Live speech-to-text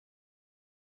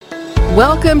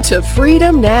Welcome to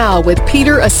Freedom Now with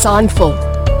Peter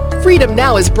Asanful. Freedom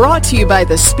Now is brought to you by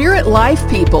the Spirit Life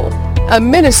People, a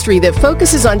ministry that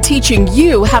focuses on teaching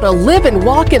you how to live and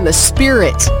walk in the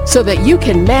Spirit so that you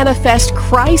can manifest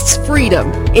Christ's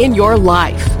freedom in your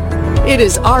life. It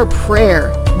is our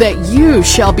prayer that you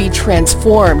shall be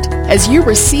transformed as you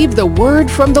receive the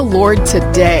word from the Lord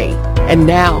today. And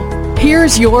now,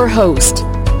 here's your host,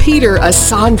 Peter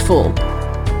Asanful.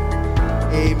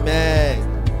 Amen.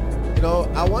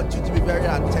 I want you to be very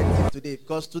attentive today,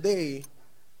 because today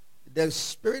the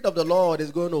Spirit of the Lord is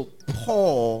going to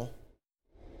pour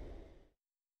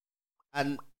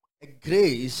a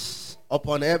grace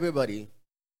upon everybody.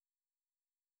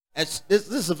 This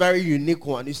is a very unique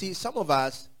one. You see, some of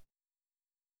us,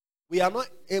 we are not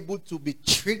able to be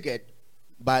triggered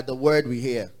by the word we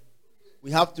hear.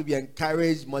 We have to be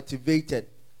encouraged, motivated.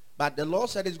 But the Lord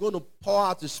said He's going to pour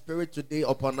out the Spirit today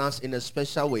upon us in a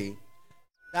special way,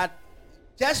 that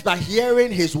just by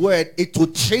hearing His word, it will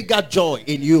trigger joy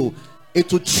in you.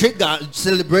 It will trigger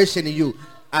celebration in you.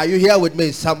 Are you here with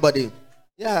me, somebody?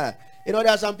 Yeah. There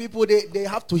are some people, they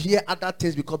have to hear other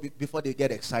things before they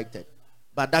get excited.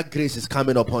 But that grace is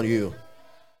coming upon you.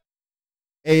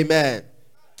 Amen.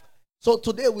 So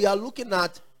today we are looking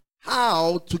at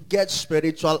how to get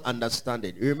spiritual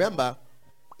understanding. Remember,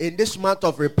 in this month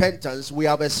of repentance, we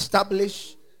have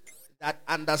established that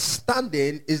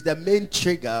understanding is the main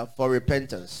trigger for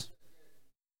repentance.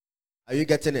 Are you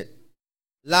getting it?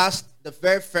 The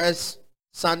very first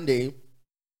Sunday,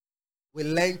 we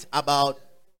learned about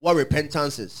what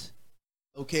repentance is.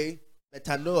 Okay?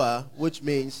 Metanoia, which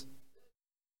means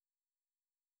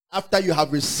after you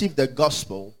have received the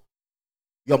gospel,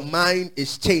 your mind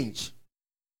is changed.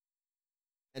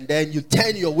 And then you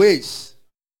turn your ways.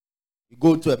 You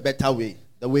go to a better way,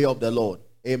 the way of the Lord.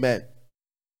 Amen.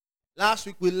 Last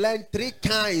week we learned 3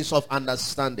 kinds of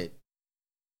understanding.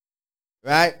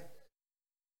 Right?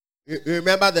 You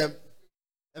remember them?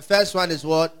 The first one is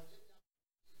what?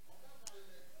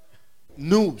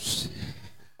 Nous.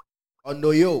 Or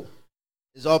noyo.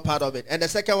 Is all part of it. And the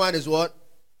second one is what?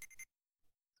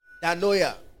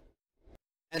 Danoia.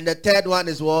 And the third one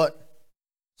is what?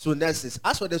 Sunesis.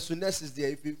 As for the sunesis there,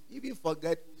 if you even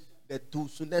forget the 2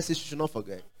 sunesis, you should not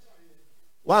forget.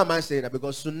 Why am I saying that?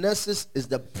 Because sunesis is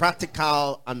the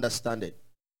practical understanding.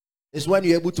 It's when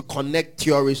you're able to connect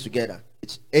theories together.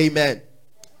 Amen.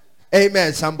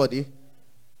 Amen, somebody.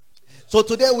 So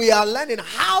today we are learning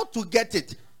how to get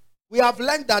it. We have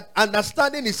learned that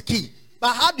understanding is key.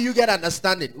 But how do you get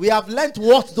understanding? We have learned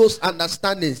what those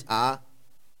understandings are.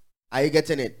 Are you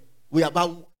getting it?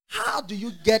 How do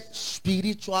you get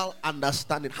spiritual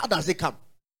understanding? How does it come?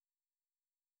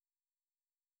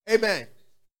 Amen.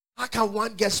 How can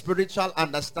one get spiritual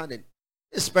understanding?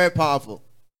 It's very powerful.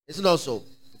 It's not so.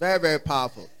 Very, very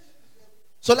powerful.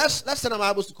 So let's turn our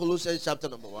Bibles to Colossians chapter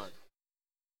number 1.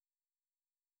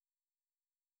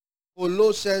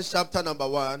 Colossians chapter number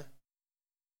 1.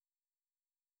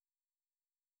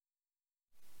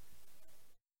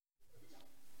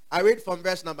 I read from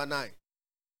verse number 9.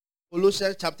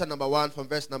 Colossians chapter number 1 from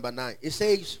verse number 9. It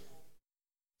says,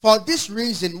 "For this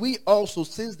reason we also,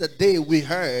 since the day we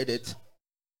heard it,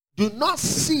 do not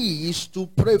cease to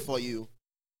pray for you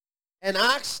and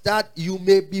ask that you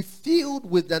may be filled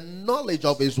with the knowledge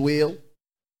of His will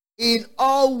in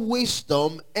all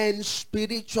wisdom and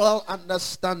spiritual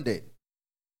understanding."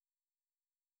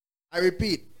 I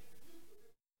repeat,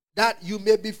 that you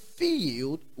may be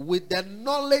filled with the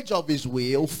knowledge of His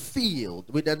will,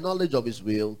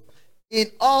 in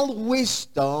all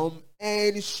wisdom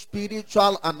and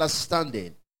spiritual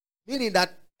understanding. Meaning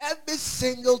that every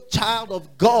single child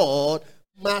of God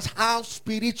must have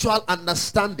spiritual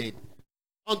understanding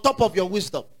on top of your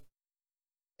wisdom.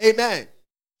 Amen.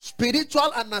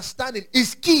 Spiritual understanding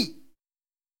is key.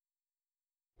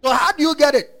 So how do you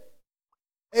get it?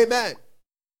 Amen.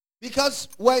 Because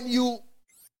when you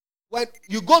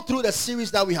go through the series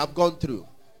that we have gone through,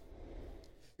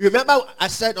 remember I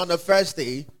said on the first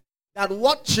day that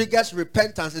what triggers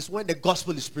repentance is when the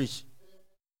gospel is preached.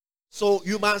 So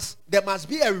there must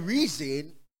be a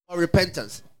reason for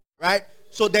repentance, right?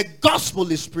 So the gospel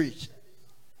is preached.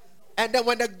 And then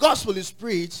when the gospel is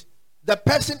preached, the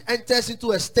person enters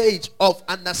into a stage of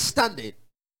understanding.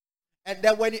 And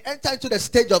then when you enter into the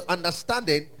stage of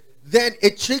understanding, then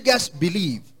it triggers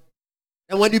belief.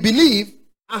 And when you believe,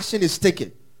 action is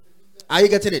taken. Are you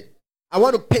getting it? I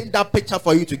want to paint that picture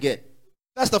for you to get.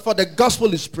 First of all, the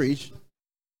gospel is preached.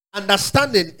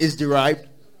 Understanding is derived.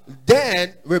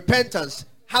 Then repentance,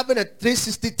 having a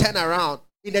 360 turnaround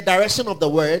in the direction of the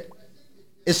word,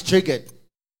 is triggered.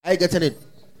 Are you getting it?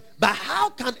 But how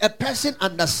can a person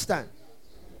understand?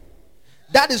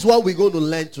 That is what we're going to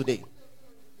learn today.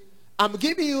 I'm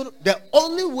giving you the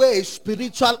only way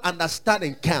spiritual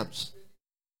understanding comes.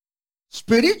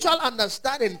 Spiritual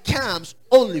understanding comes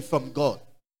only from God.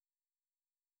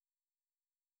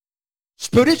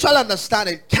 Spiritual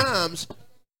understanding comes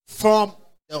from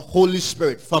the Holy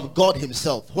Spirit, from God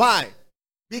himself. Why?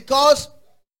 Because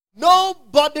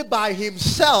nobody by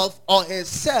himself or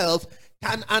herself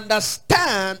can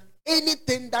understand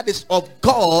anything that is of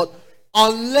God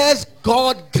unless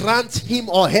God grants him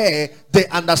or her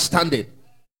the understanding.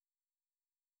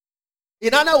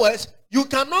 In other words, you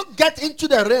cannot get into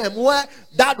the realm where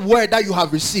that word that you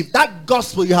have received, that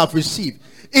gospel you have received,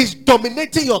 is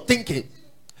dominating your thinking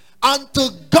until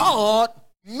God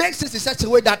makes it in such a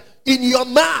way that in your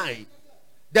mind,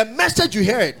 the message you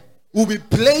heard will be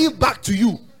playing back to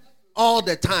you all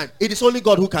the time. It is only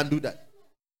God who can do that.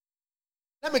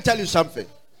 Let me tell you something.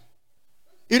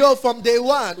 You know, from day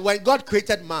one, when God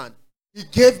created man, he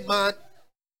gave man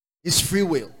his free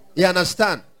will. You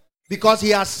understand? Because he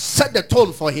has set the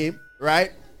tone for him,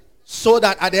 right? So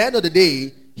that at the end of the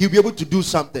day, he'll be able to do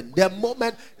something. The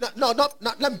moment, not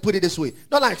let me put it this way.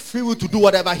 Not like free will to do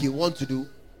whatever he wants to do,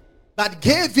 but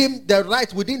gave him the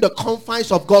right within the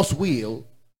confines of God's will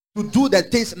to do the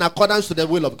things in accordance to the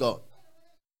will of God.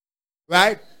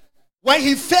 Right? When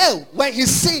he failed, when he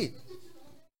sinned,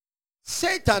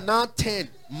 Satan now turned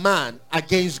man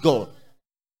against God.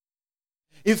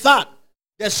 In fact,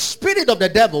 the spirit of the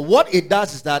devil, what it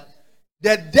does is that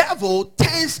the devil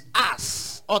turns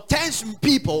us or turns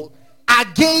people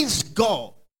against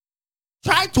God.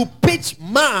 Try to pitch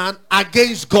man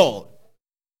against God.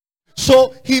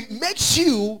 So he makes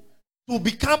you to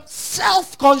become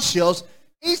self-conscious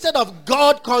instead of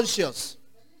God-conscious.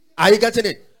 Are you getting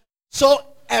it? So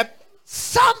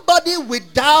somebody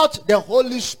without the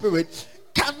Holy Spirit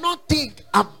cannot think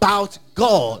about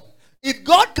God. If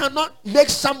God cannot make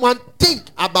someone think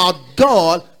about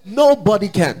God, nobody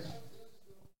can.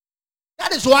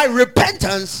 That is why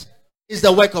repentance is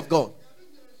the work of God.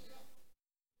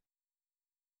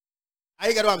 Are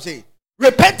you getting what I'm saying?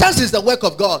 Repentance is the work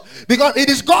of God. Because it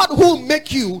is God who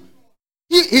make you.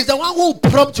 He's the one who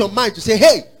prompts your mind to say,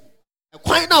 hey,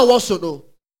 quite now also know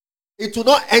it will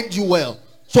not end you well.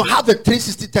 So have a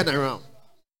 360 turnaround.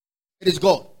 It is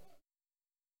God.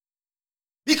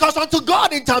 Because until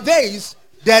God intervenes,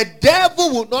 the devil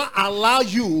will not allow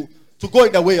you to go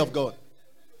in the way of God.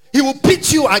 He will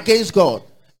pitch you against God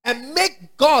and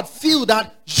make God feel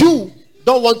that you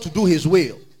don't want to do his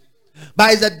will.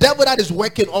 But it's the devil that is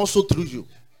working also through you.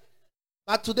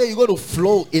 But today you're going to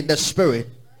flow in the spirit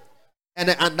and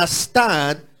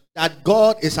understand that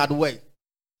God is at work.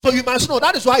 So you must know.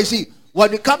 That is why you see,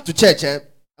 when you come to church and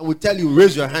we tell you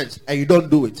raise your hands and you don't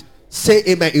do it, say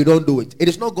amen, you don't do it. It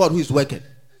is not God who is working.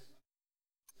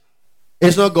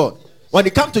 It's not God. When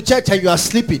you come to church and you are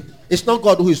sleeping, it's not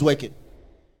God who is working.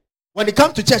 When you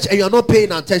come to church and you are not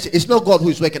paying attention, it's not God who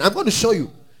is working. I'm going to show you.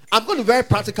 I'm going to be very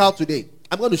practical today.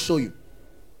 I'm going to show you.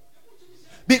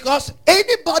 Because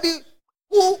anybody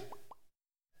who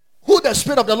the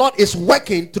Spirit of the Lord is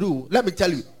working through, let me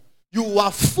tell you, you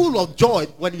are full of joy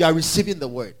when you are receiving the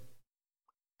word.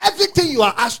 Everything you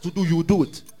are asked to do, you do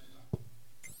it.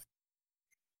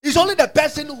 It's only the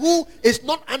person who is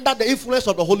not under the influence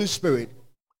of the Holy Spirit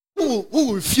who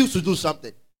will refuse to do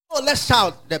something. Oh, let's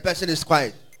shout, the person is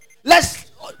quiet.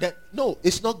 No,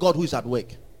 it's not God who is at work.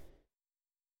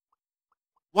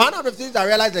 One of the things I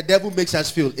realize the devil makes us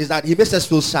feel is that he makes us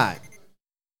feel shy.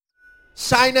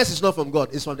 Shyness is not from God,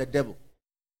 it's from the devil.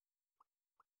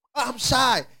 Oh, I'm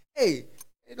shy. Hey,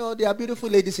 you know, there are beautiful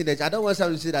ladies in the church. I don't want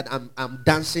someone to say that I'm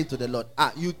dancing to the Lord.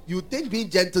 You think being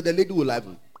gentle, the lady will love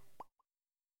you.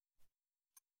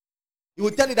 He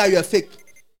will tell you that you are fake.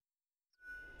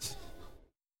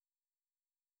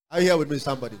 Are you here with me,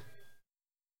 somebody?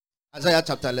 Isaiah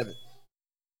chapter 11.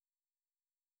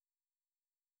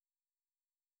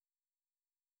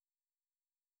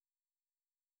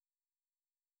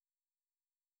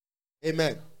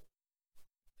 Amen.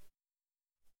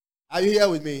 Are you here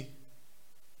with me?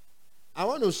 I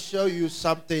want to show you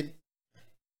something.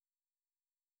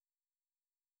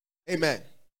 Amen.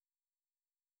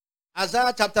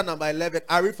 Isaiah chapter number 11.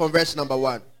 I read from verse number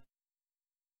 1.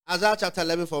 Isaiah chapter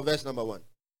 11 from verse number 1.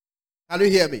 Can you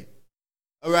hear me?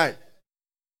 All right.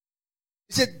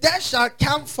 He said, there shall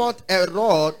come forth a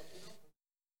rod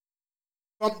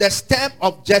from the stem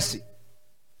of Jesse,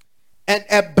 and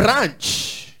a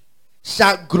branch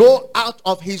shall grow out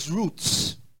of his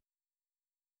roots.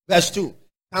 Verse 2.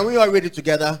 Can we all read it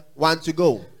together? 1 to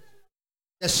go.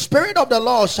 The Spirit of the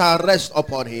Lord shall rest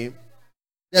upon him,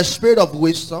 the Spirit of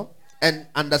wisdom and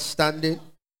understanding,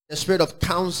 the Spirit of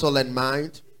counsel and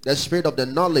mind, the spirit of the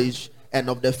knowledge and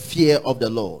of the fear of the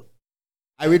Lord.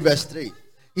 I read verse 3.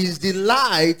 His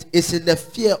delight is in the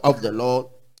fear of the Lord,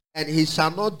 and he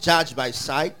shall not judge by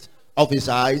sight of his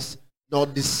eyes, nor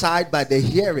decide by the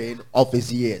hearing of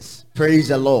his ears. Praise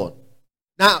the Lord.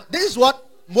 Now, this is what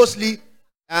mostly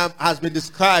has been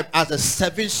described as the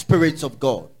 7 spirits of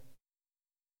God.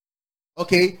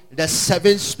 Okay, the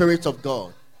 7 spirits of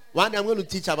God. One day I'm going to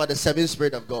teach about the 7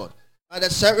 spirit of God. And the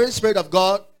 7 spirit of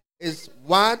God is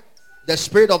 1, the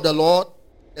spirit of the Lord,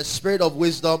 the spirit of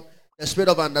wisdom, the spirit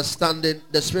of understanding,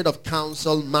 the spirit of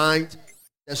counsel, mind,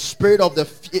 the spirit of the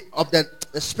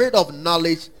spirit of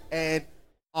knowledge, and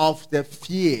of the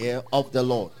fear of the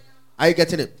Lord. Are you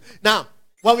getting it? Now,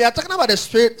 when we are talking about the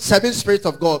 7 spirits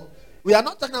of God, we are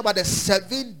not talking about the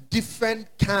 7 different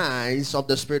kinds of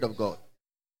the spirit of God.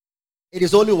 It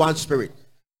is only one spirit.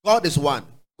 God is one.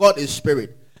 God is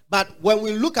spirit. But when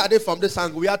we look at it from this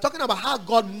angle, we are talking about how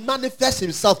God manifests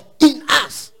himself in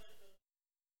us.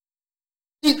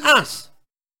 In us.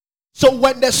 So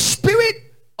when the spirit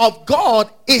of God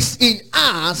is in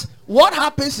us, what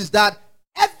happens is that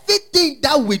everything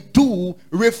that we do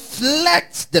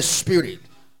reflects the spirit.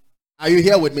 Are you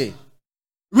here with me?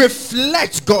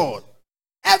 Reflects God.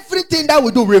 Everything that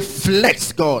we do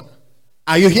reflects God.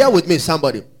 Are you here with me,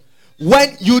 somebody?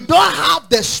 When you don't have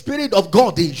the spirit of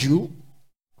God in you,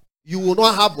 you will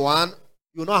not have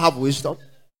you will not have wisdom,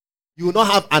 you will not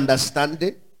have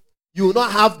understanding, you will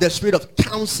not have the spirit of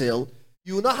counsel,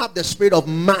 you will not have the spirit of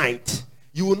might,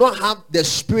 you will not have the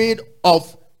spirit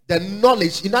of the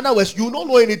knowledge. In other words, you will not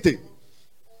know anything.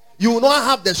 You will not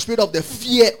have the spirit of the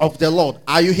fear of the Lord.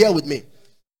 Are you here with me?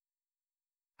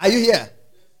 Are you here?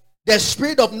 The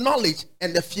spirit of knowledge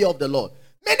and the fear of the Lord.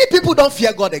 Many people don't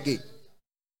fear God again,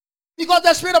 because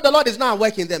the spirit of the Lord is not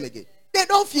working them again. They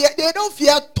don't fear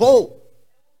at all.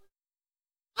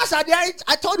 As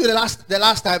I told you the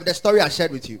last time, the story I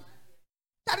shared with you,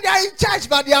 that they are in church,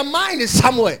 but their mind is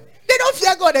somewhere. They don't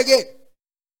fear God again.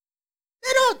 They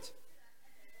don't.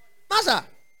 Master,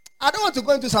 I don't want to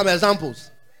go into some examples,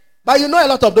 but you know a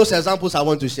lot of those examples I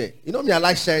want to share. You know me, I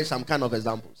like sharing some kind of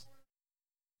examples.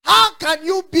 How can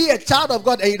you be a child of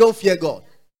God and you don't fear God?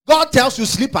 God tells you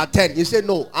sleep at 10. You say,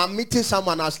 no, I'm meeting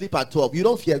someone, I'll sleep at 12. You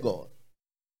don't fear God.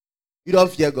 You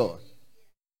don't fear God.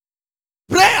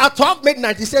 Pray at 12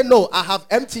 midnight. You say, no, I have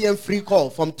MTN free call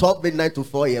from 12 midnight to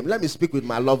 4 a.m. Let me speak with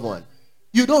my loved one.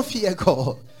 You don't fear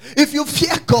God. If you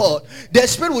fear God, the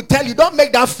Spirit will tell you, don't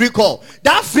make that free call.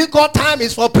 That free call time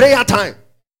is for prayer time.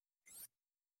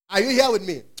 Are you here with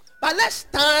me? But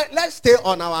let's stay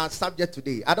on our subject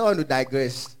today. I don't want to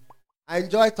digress. I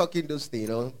enjoy talking those things,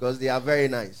 because they are very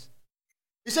nice.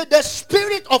 He said the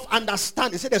spirit of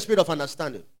understanding. He said the spirit of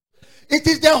understanding. It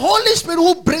is the Holy Spirit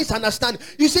who brings understanding.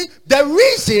 You see, the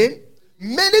reason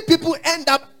many people end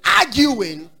up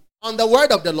arguing on the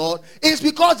word of the Lord is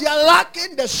because they are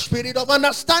lacking the spirit of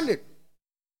understanding.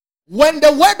 When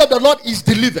the word of the Lord is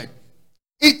delivered,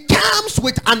 it comes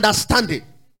with understanding.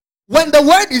 When the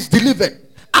word is delivered,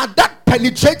 at that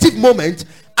penetrative moment,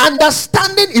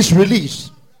 understanding is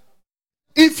released.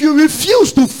 If you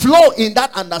refuse to flow in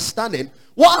that understanding,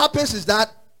 what happens is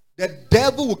that the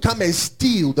devil will come and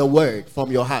steal the word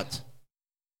from your heart.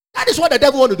 That is what the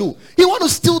devil wants to do. He wants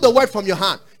to steal the word from your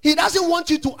heart. He doesn't want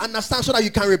you to understand so that you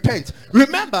can repent.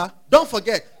 Remember, don't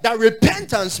forget that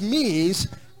repentance means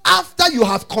after you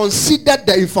have considered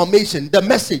the information, the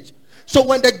message. So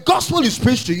when the gospel is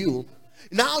preached to you,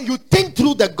 now you think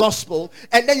through the gospel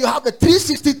and then you have the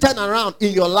 360 turnaround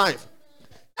in your life.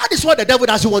 That is what the devil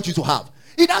doesn't want you to have.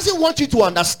 He doesn't want you to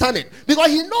understand it,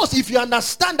 because he knows if you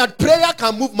understand that prayer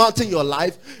can move mountains in your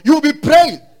life, you will be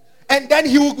praying, and then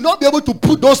he will not be able to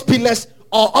put those pillars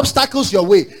or obstacles your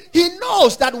way. He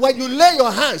knows that when you lay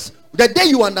your hands, the day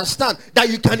you understand that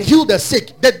you can heal the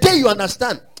sick, the day you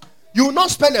understand, you will not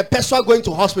spend a peso going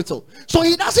to hospital. So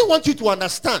he doesn't want you to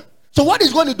understand. So what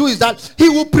he's going to do is that he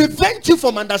will prevent you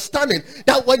from understanding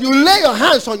that when you lay your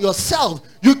hands on yourself,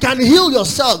 you can heal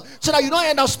yourself so that you don't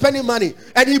end up spending money.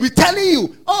 And he'll be telling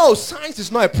you, oh, science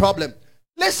is not a problem.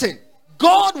 Listen,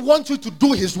 God wants you to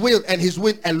do his will and his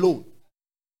will alone.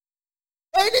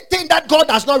 Anything that God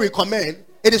does not recommend,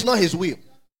 it is not his will.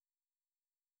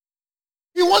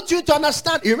 He wants you to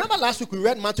understand. You remember last week we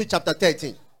read Matthew chapter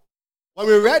 13. When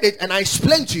we read it and I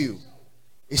explained to you,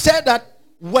 he said that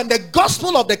when the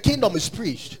gospel of the kingdom is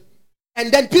preached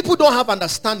and then people don't have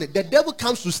understanding, the devil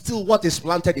comes to steal what is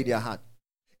planted in their heart.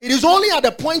 It is only at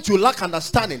the point you lack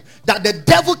understanding that the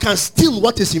devil can steal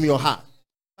what is in your heart.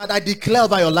 But I declare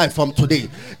over your life from today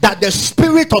that the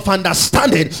spirit of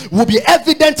understanding will be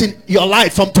evident in your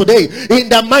life from today in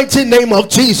the mighty name of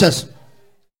Jesus.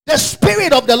 The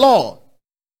spirit of the Lord.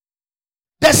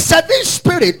 The seven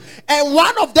spirit, and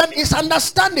one of them is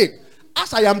understanding.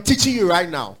 As I am teaching you right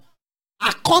now,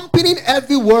 accompanying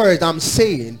every word I'm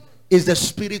saying is the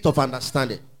spirit of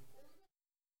understanding.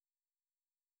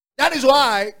 That is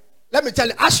why, let me tell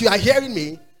you, as you are hearing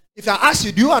me, if I ask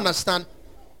you, do you understand?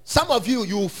 Some of you,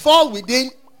 you fall within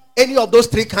any of those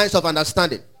three kinds of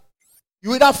understanding.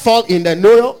 You either fall in the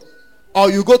Noah, or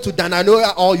you go to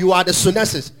Dananoia, or you are the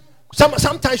Sunesis.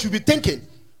 Sometimes you'll be thinking,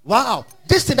 wow,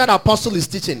 this thing that apostle is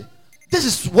teaching, this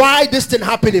is why this thing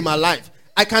happened in my life.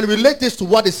 I can relate this to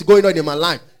what is going on in my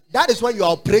life. That is when you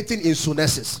are operating in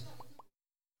Sunesis.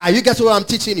 Are you getting what I'm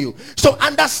teaching you? So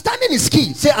understanding is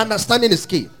key. Say understanding is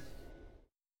key.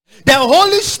 The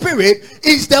Holy Spirit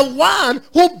is the one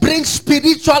who brings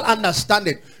spiritual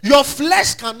understanding. Your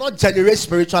flesh cannot generate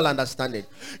spiritual understanding.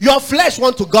 Your flesh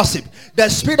wants to gossip. The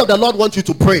Spirit of the Lord wants you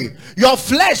to pray. Your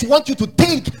flesh wants you to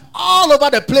think all over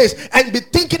the place and be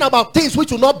thinking about things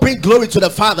which will not bring glory to the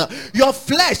Father. Your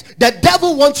flesh, the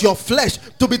devil wants your flesh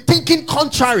to be thinking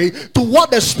contrary to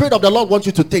what the Spirit of the Lord wants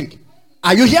you to think.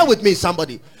 Are you here with me,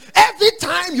 somebody? Every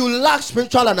time you lack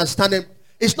spiritual understanding,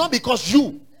 it's not because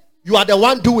you are the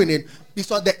one doing it,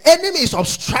 because the enemy is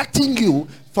obstructing you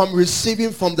from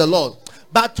receiving from the Lord.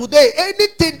 But today,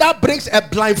 anything that brings a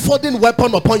blindfolding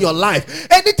weapon upon your life,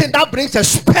 anything that brings a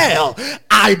spell,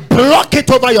 I block it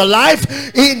over your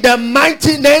life in the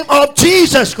mighty name of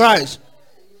Jesus Christ.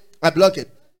 I block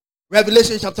it.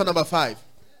 Revelation chapter number 5.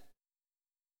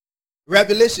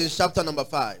 Revelation chapter number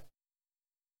 5.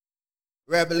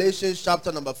 Revelation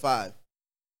chapter number 5.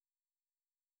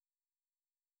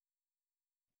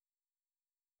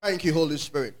 Thank you, Holy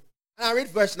Spirit. And I read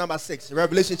verse number 6.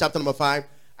 Revelation chapter number 5.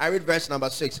 I read verse number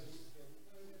 6.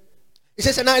 It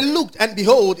says, and I looked, and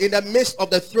behold, in the midst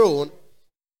of the throne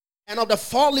and of the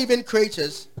 4 living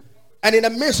creatures, and in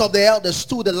the midst of the elders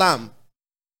stood the Lamb,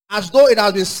 as though it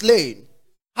had been slain,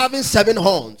 having 7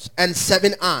 horns and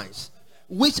 7 eyes,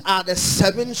 which are the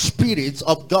 7 spirits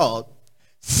of God,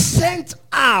 sent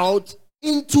out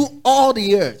into all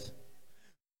the earth.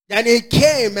 And he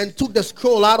came and took the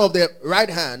scroll out of the right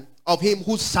hand of him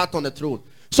who sat on the throne.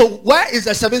 So where is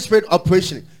the 7 spirit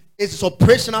operation? It's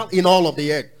operational in all of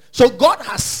the earth. So God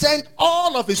has sent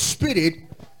all of his spirit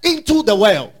into the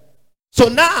world. So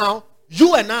now,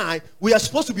 you and I, we are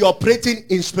supposed to be operating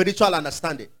in spiritual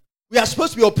understanding. We are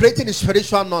supposed to be operating in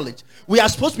spiritual knowledge. We are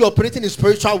supposed to be operating in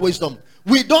spiritual wisdom.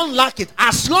 We don't lack it.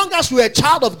 As long as you're a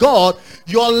child of God,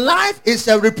 your life is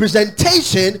a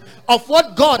representation of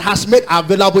what God has made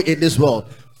available in this world.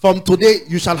 From today,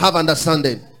 you shall have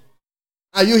understanding.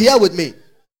 Are you here with me?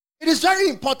 It is very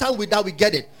important with that we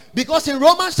get it. Because in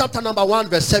Romans chapter number 1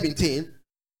 verse 17,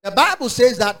 the Bible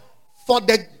says that for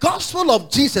the gospel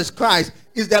of Jesus Christ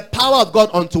is the power of God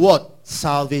unto what?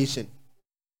 Salvation.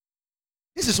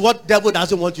 This is what the devil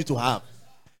doesn't want you to have.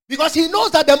 Because he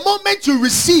knows that the moment you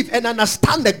receive and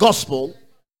understand the gospel,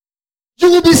 you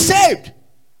will be saved.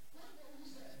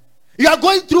 You are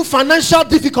going through financial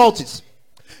difficulties.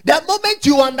 The moment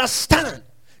you understand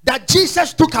that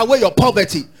Jesus took away your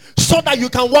poverty so that you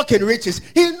can walk in riches,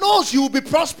 he knows you will be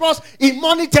prosperous in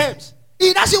money terms.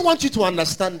 He doesn't want you to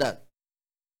understand that.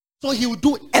 So he will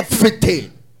do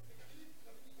everything.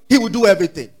 He will do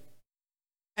everything.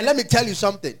 And let me tell you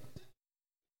something.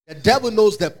 The devil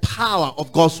knows the power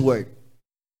of God's word.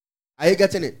 Are you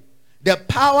getting it? The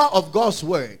power of God's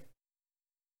word.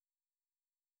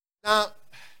 Now,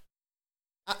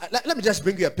 let me just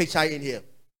bring you a picture in here.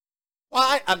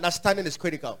 Why understanding is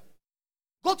critical.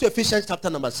 Go to Ephesians chapter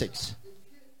number 6.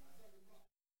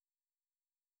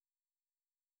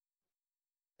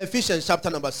 Ephesians chapter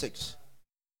number 6.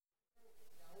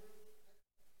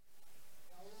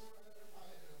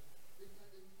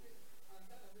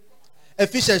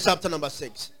 Ephesians chapter number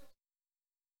 6.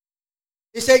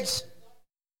 It says,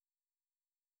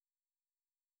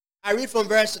 I read from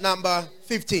verse number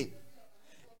 15.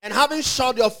 And having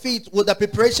shod your feet with the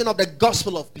preparation of the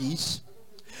gospel of peace,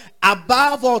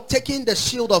 above all taking the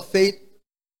shield of faith,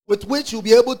 with which you'll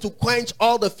be able to quench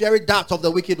all the fiery darts of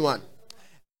the wicked one.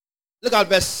 Look at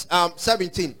verse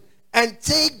 17. And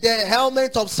take the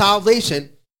helmet of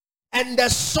salvation and the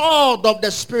sword of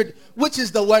the Spirit, which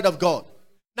is the word of God.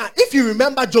 Now, if you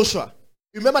remember Joshua,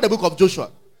 remember the book of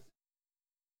Joshua,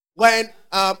 when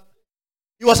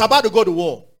he was about to go to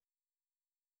war.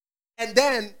 And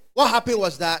then what happened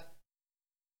was that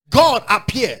God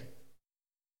appeared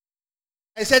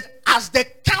and said, as the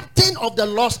captain of the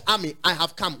lost army, I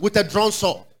have come with a drawn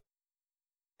sword.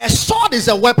 A sword is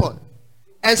a weapon.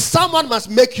 And someone must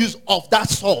make use of that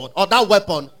sword or that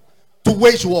weapon to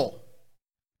wage war.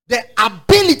 The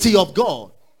ability of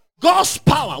God, God's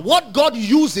power, what God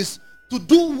uses to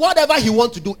do whatever he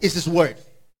wants to do is his word.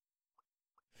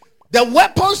 The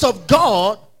weapons of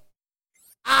God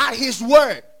are his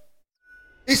word.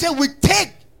 He said we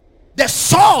take the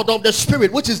sword of the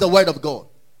Spirit, which is the word of God.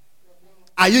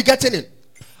 Are you getting it?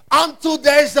 Until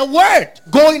there is a word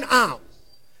going out,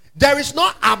 there is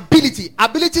no ability.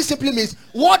 Ability simply means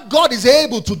what God is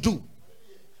able to do.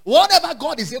 Whatever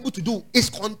God is able to do is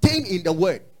contained in the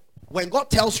word. When God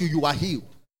tells you you are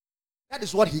healed, that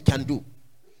is what he can do.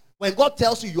 When God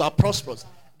tells you you are prosperous,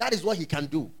 that is what he can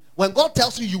do. When God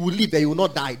tells you you will live and you will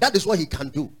not die, that is what he can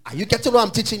do. Are you getting what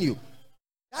I'm teaching you?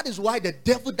 That is why the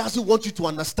devil doesn't want you to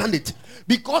understand it.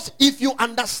 Because if you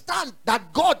understand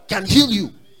that God can heal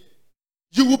you,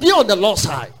 you will be on the Lord's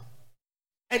side.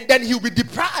 And then he'll be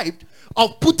deprived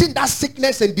of putting that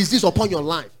sickness and disease upon your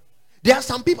life. There are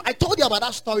some people, I told you about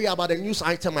that story about a news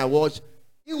item I watched,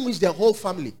 in which their whole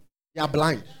family, they are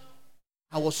blind.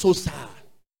 I was so sad.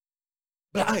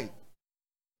 Blind.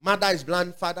 Mother is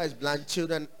blind, father is blind,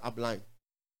 children are blind.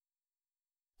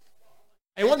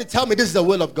 And you want to tell me this is the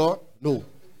will of God? No.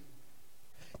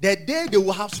 The day they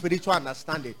will have spiritual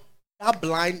understanding, that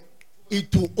blind,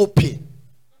 it will open.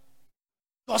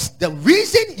 Because the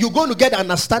reason you're going to get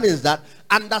understanding is that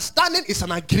understanding is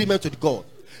an agreement with God.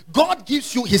 God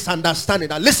gives you his understanding.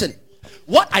 Now listen,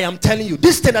 what I am telling you,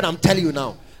 this thing that I'm telling you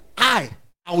now, I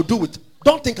will do it.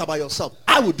 Don't think about yourself.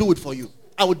 I will do it for you.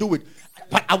 I will do it.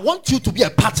 But I want you to be a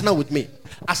partner with me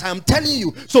as I am telling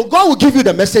you. So God will give you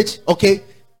the message, okay?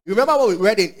 Remember what we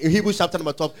read in Hebrews chapter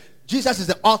number 12? Jesus is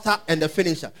the author and the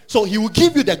finisher. So he will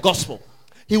give you the gospel.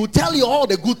 He will tell you all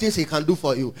the good things he can do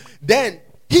for you. Then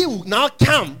he will now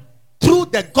come through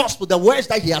the gospel, the words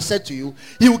that he has said to you.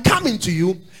 He will come into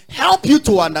you, help you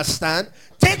to understand,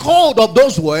 take hold of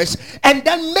those words, and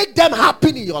then make them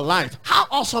happen in your life. How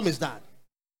awesome is that?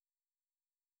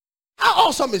 How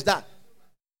awesome is that?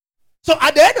 So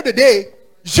at the end of the day,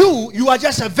 you are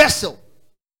just a vessel.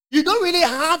 You don't really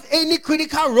have any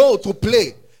critical role to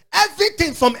play.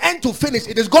 Everything from end to finish,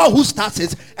 it is God who starts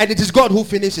it and it is God who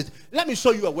finishes it. Let me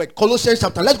show you a word. Colossians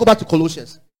chapter. Let's go back to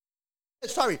Colossians.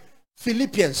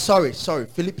 Philippians.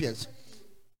 Philippians.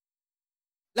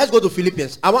 Let's go to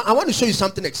Philippians. I want to show you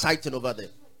something exciting over there.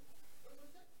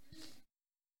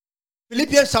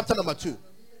 Philippians chapter number 2.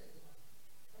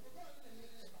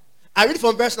 I read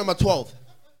from verse number 12.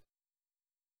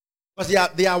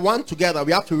 Because they are one together.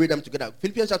 We have to read them together.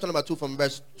 Philippians chapter number 2 from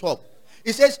verse 12.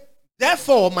 It says,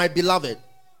 therefore, my beloved,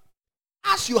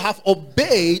 as you have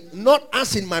obeyed, not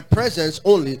as in my presence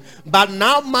only, but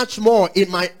now much more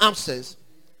in my absence,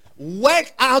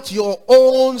 work out your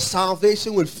own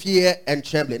salvation with fear and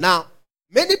trembling. Now,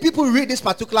 many people read this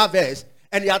particular verse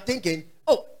and they are thinking,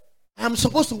 oh, I'm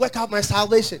supposed to work out my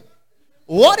salvation.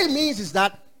 What it means is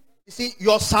that, you see,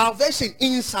 your salvation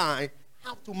inside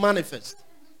have to manifest.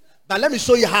 Now, let me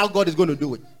show you how God is going to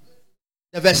do it.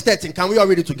 The verse 13, can we all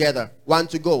read it together? 1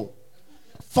 to go.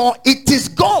 For it is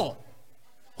God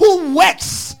who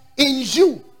works in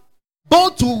you,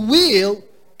 both to will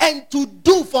and to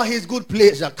do for his good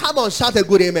pleasure. Come on, shout a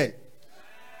good amen.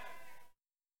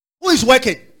 Who is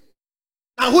working?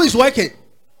 Now, who is working?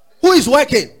 Who is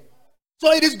working?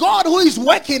 So it is God who is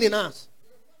working in us.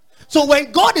 So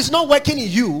when God is not working in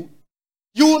you,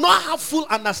 you will not have full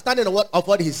understanding of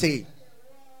what he's saying.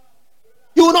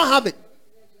 You will not have it.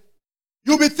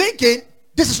 You'll be thinking,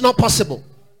 this is not possible.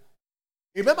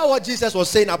 Remember what Jesus was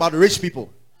saying about the rich people?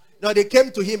 You know, they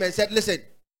came to him and said, listen,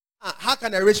 how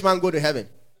can a rich man go to heaven?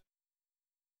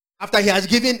 After he has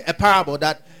given a parable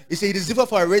that, he said, it is difficult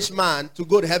for a rich man to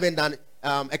go to heaven than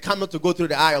a camel to go through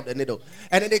the eye of the needle.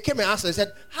 And then they came and asked him and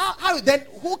said, how then,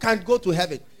 who can go to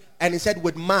heaven? And he said,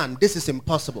 with man, this is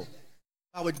impossible.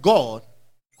 But with God,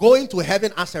 going to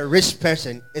heaven as a rich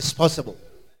person is possible.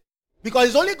 Because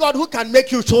it's only God who can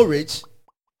make you so rich.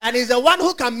 And he's the one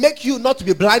who can make you not to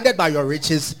be blinded by your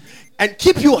riches and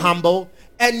keep you humble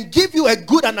and give you a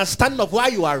good understanding of why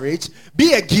you are rich.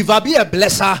 Be a giver, be a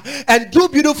blesser, and do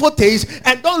beautiful things,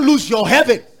 and don't lose your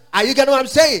heaven. Are you getting what I'm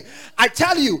saying? I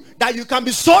tell you that you can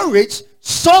be so rich,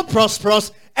 so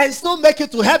prosperous, and still make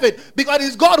it to heaven because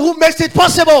it's God who makes it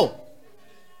possible.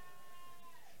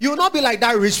 You will not be like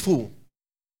that rich fool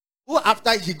who,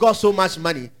 after he got so much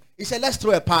money, he said, let's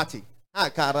throw a party.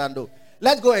 Carando.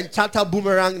 Let's go and charter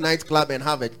Boomerang nightclub and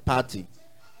have a party.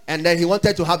 And then he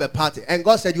wanted to have a party. And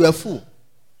God said, you're a fool.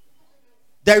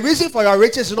 The reason for your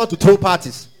riches is not to throw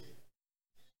parties.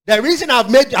 The reason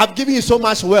I've given you so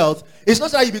much wealth is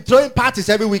not so that you be throwing parties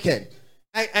every weekend.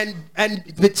 And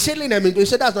be chilling them. You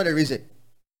said that's not the reason.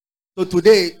 So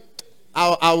today,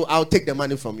 I'll take the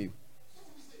money from you.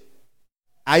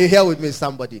 Are you here with me,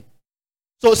 somebody?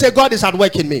 So say, God is at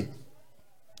work in me.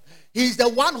 He's the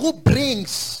one who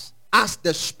brings us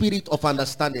the spirit of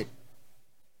understanding.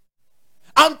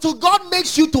 until God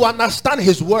makes you to understand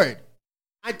his word,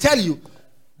 I tell you,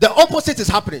 the opposite is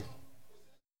happening.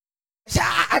 Say,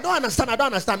 I don't understand. I don't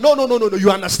understand. No.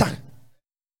 You understand.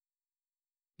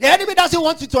 The enemy doesn't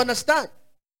want you to understand.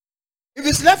 If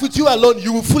it's left with you alone,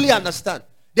 you will fully understand.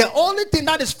 The only thing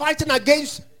that is fighting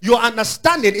against your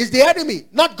understanding is the enemy,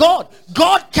 not God.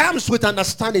 God comes with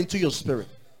understanding to your spirit.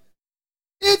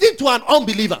 Even to an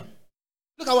unbeliever.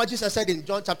 Look at what Jesus said in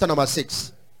John chapter number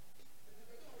 6.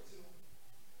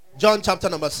 John chapter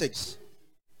number 6.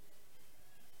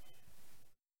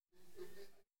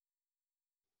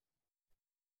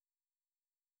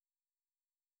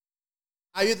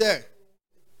 Are you there?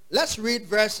 Let's read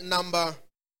verse number.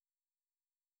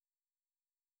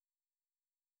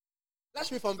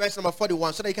 Let's read from verse number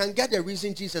 41 so that you can get the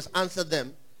reason Jesus answered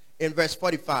them in verse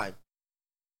 45.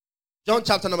 John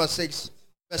chapter number 6,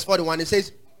 verse 41. It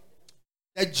says,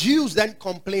 the Jews then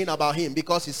complained about him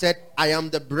because he said, I am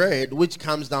the bread which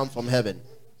comes down from heaven.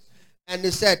 And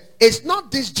they said, is not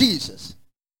this Jesus,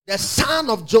 the son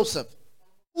of Joseph,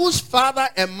 whose father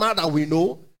and mother we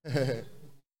know?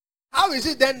 How is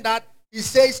it then that he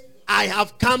says, I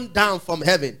have come down from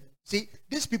heaven? See,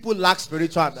 these people lack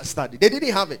spiritual understanding. They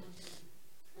didn't have it.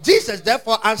 Jesus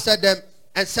therefore answered them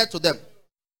and said to them,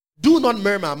 do not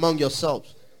murmur among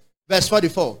yourselves. Verse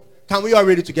 44. Can we all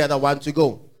read it together? 1 to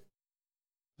go.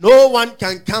 No one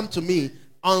can come to me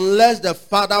unless the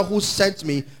Father who sent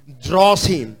me draws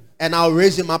him, and I'll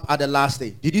raise him up at the last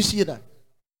day. Did you see that?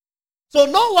 So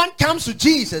no one comes to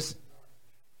Jesus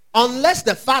unless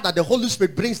the Father, the Holy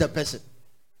Spirit, brings the person.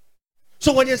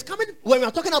 So when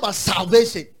we're talking about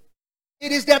salvation,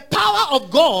 it is the power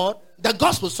of God, the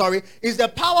gospel, is the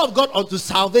power of God unto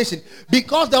salvation,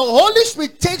 because the Holy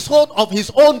Spirit takes hold of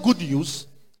his own good news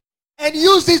and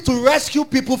uses it to rescue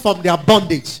people from their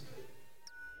bondage.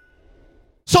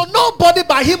 So nobody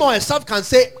by him or herself can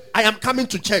say, I am coming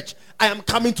to church, I am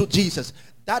coming to Jesus.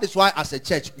 That is why as a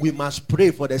church we must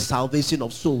pray for the salvation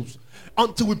of souls.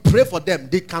 Until we pray for them,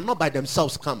 they cannot by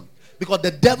themselves come, because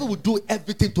the devil will do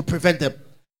everything to prevent them.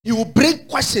 He will bring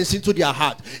questions into their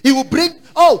heart. He will bring,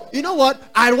 oh, you know what?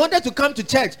 I wanted to come to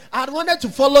church. I wanted to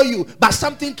follow you, but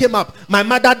something came up. My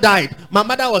mother died. My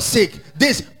mother was sick.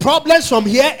 This problems from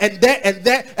here and there and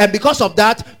there. And because of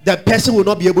that, the person will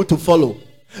not be able to follow.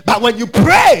 But when you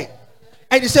pray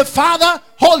and you say, Father,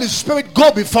 Holy Spirit,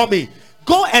 go before me.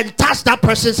 Go and touch that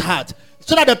person's heart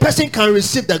so that the person can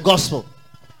receive the gospel.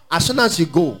 As soon as you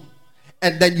go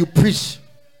and then you preach,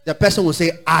 the person will say,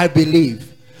 I believe.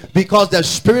 Because the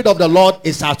Spirit of the Lord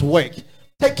is at work,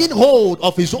 taking hold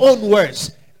of his own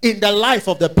words in the life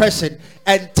of the person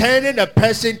and turning the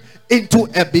person into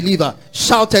a believer.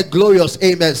 Shout a glorious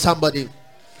amen, somebody.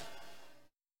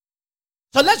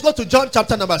 So let's go to John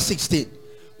chapter number 16.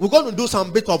 We're going to do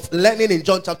some bit of learning in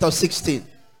John chapter 16,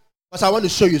 because I want to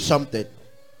show you something.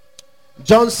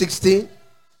 John 16.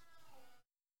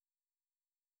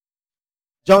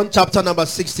 John chapter number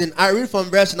 16. I read from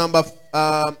verse number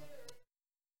I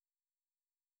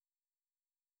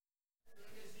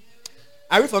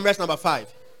read from verse number 5.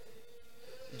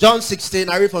 John 16,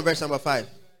 I read from verse number 5.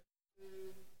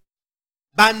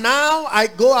 But now I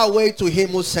go away to him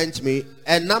who sent me,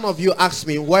 and none of you ask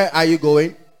me, where are you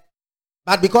going?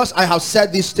 But because I have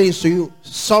said these things to you,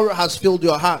 sorrow has filled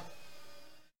your heart.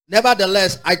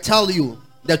 Nevertheless, I tell you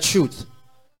the truth.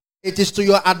 It is to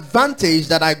your advantage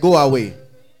that I go away.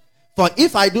 For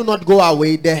if I do not go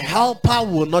away, the helper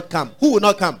will not come. Who will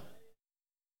not come?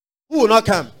 Who will not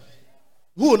come?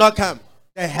 Who will not come?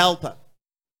 The helper.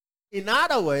 In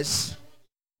other words,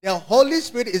 the Holy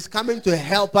Spirit is coming to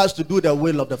help us to do the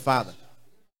will of the Father.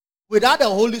 Without the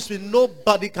Holy Spirit,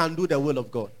 nobody can do the will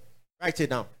of God. Write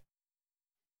it down.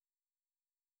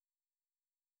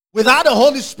 Without the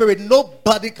Holy Spirit,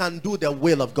 nobody can do the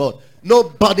will of God.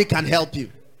 Nobody can help you.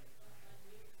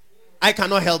 I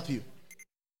cannot help you.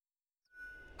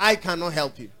 I cannot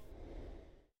help you.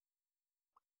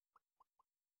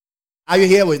 Are you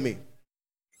here with me?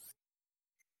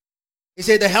 He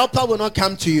said, the helper will not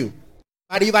come to you,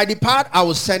 but if I depart, I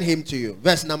will send him to you.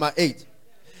 Verse number 8.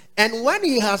 And when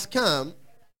he has come,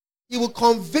 he will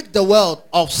convict the world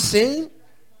of sin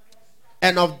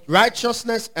and of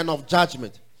righteousness and of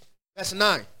judgment. Verse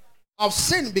 9. Of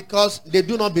sin, because they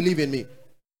do not believe in me.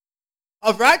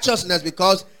 Of righteousness,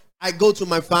 because I go to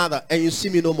my Father and you see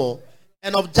me no more.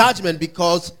 And of judgment,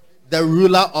 because the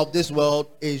ruler of this world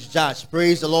is judged.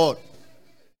 Praise the Lord.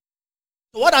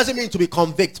 So what does it mean to be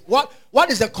convict? What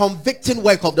is the convicting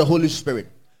work of the Holy Spirit?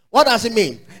 What does it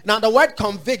mean? Now the word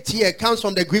convict here comes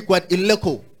from the Greek word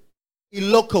eleko.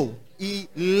 Eleko.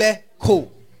 Eleko.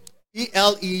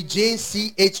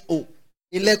 E-L-E-J-C-H-O.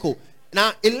 Eleko.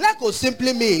 Now eleko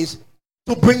simply means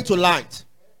to bring to light.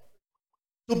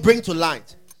 To bring to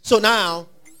light. So now,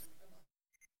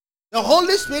 the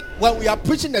Holy Spirit, when we are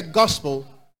preaching the gospel,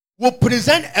 will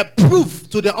present a proof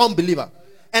to the unbeliever.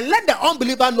 And let the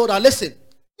unbeliever know that, listen,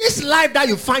 this life that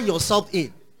you find yourself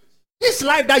in, this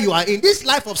life that you are in, this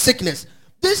life of sickness,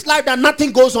 this life that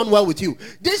nothing goes on well with you,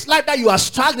 this life that you are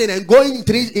struggling and going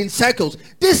in circles,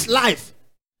 this life,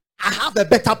 I have a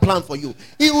better plan for you.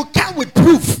 It will come with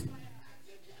proof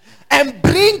and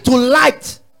bring to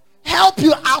light, help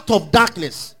you out of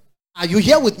darkness. Are you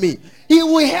here with me? He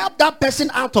will help that person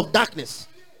out of darkness.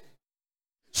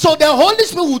 So the Holy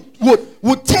Spirit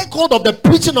would take hold of the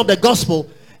preaching of the gospel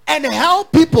and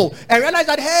help people and realize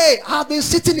that, hey, I've been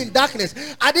sitting in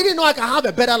darkness. I didn't know I can have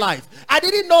a better life. I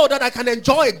didn't know that I can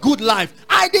enjoy a good life.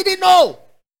 I didn't know.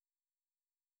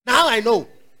 Now I know.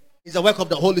 It's the work of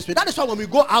the Holy Spirit. That is why when we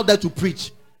go out there to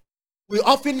preach, we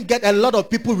often get a lot of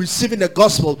people receiving the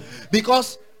gospel,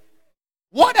 because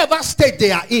whatever state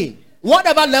they are in,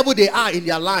 whatever level they are in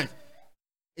their life,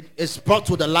 it is brought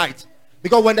to the light.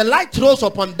 Because when the light throws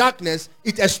upon darkness,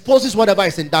 it exposes whatever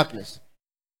is in darkness.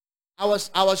 I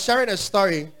was sharing a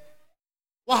story.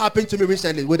 What happened to me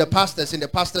recently with the pastors in the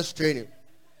pastors training.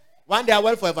 One day I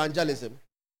went for evangelism.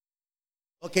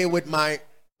 Okay, with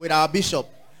our bishop.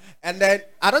 And then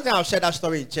I don't think I've shared that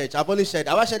story in church. Have I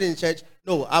shared it in church?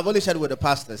 No, I've only shared it with the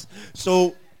pastors.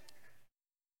 So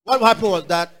what happened was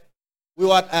that we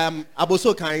were at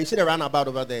Abosokan, you see the roundabout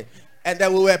over there. And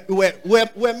then we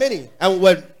were many, and we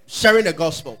were sharing the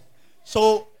gospel.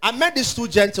 So I met these two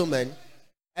gentlemen,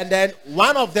 and then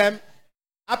one of them,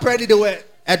 apparently they were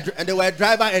a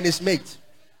driver and his mate.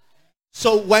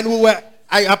 So when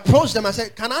I approached them, I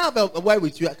said, can I have a word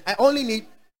with you? I only need,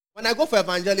 when I go for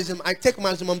evangelism, I take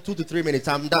maximum 2 to 3 minutes.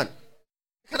 I'm done.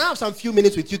 Can I have some few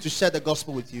minutes with you to share the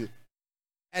gospel with you?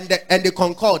 And they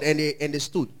concurred and they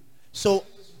stood. So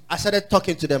I started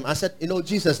talking to them. I said,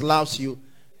 Jesus loves you.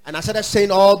 And I started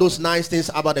saying all those nice things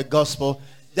about the gospel.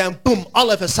 Then boom, all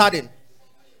of a sudden,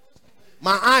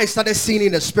 my eyes started seeing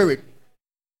in the spirit.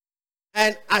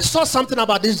 And I saw something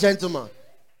about this gentleman.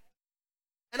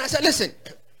 And I said, listen,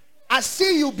 I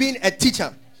see you being a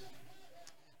teacher.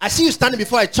 I see you standing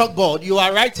before a chalkboard. You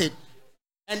are writing.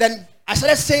 And then I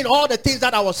started saying all the things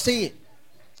that I was saying.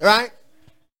 Right?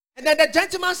 And then the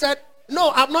gentleman said,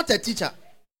 no, I'm not a teacher.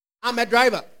 I'm a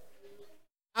driver.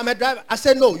 I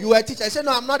said, no, you are a teacher. I said,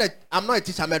 no, I'm not a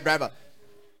teacher. I'm a driver.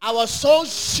 I was so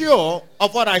sure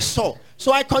of what I saw.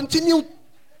 So I continued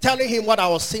telling him what I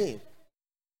was saying.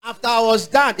 After I was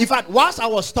done, in fact, whilst I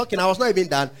was talking, I was not even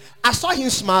done. I saw him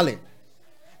smiling.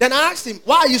 Then I asked him,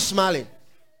 why are you smiling?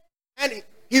 And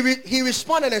he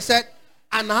responded and said,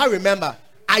 and now remember,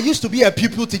 I used to be a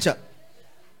pupil teacher.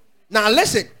 Now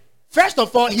listen, first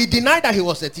of all, he denied that he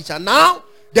was a teacher. Now,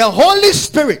 the Holy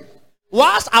Spirit,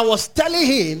 whilst I was telling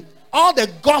him all the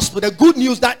gospel, the good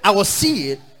news that I was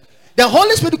seeing, the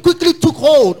Holy Spirit quickly took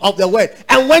hold of the word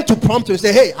and went to prompt him and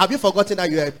say, hey, have you forgotten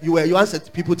that you were once a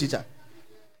pupil teacher?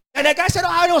 And the guy said, oh,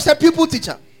 I was a pupil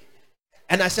teacher.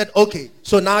 And I said, okay,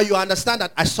 so now you understand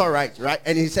that I saw right?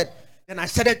 And he said, and I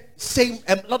started saying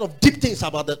a lot of deep things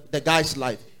about the guy's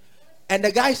life. And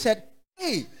the guy said,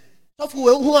 hey,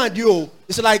 who are you?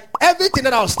 It's like everything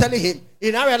that I was telling him,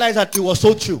 he now realized that it was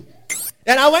so true.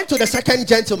 Then I went to the second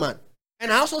gentleman.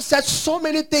 And I also said so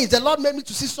many things. The Lord made me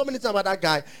to see so many things about that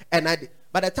guy. And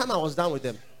by the time I was done with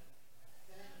them,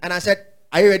 and I said,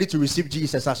 are you ready to receive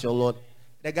Jesus as your Lord?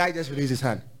 The guy just raised his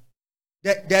hand.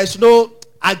 There's no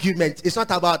argument. It's not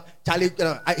about Charlie.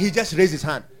 He just raised his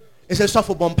hand. He said,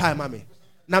 "Suffer bompire, mommy."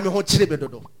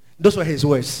 Those were his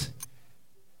words.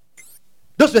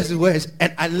 Those were his words.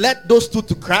 And I led those two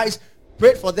to Christ,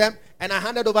 prayed for them, and I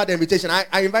handed over the invitation.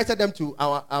 I invited them to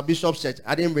our bishop's church.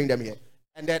 I didn't bring them here.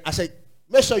 And then I said,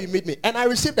 make sure you meet me. And I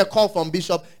received a call from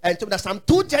Bishop and told me that some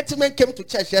two gentlemen came to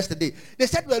church yesterday. They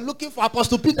said we're looking for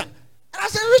Apostle Peter. And I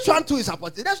said, which one too is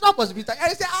Apostle? There's no Apostle Peter. And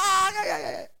they said,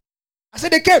 yeah. I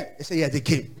said, they came. They said, yeah, they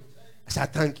came. I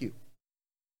said, thank you.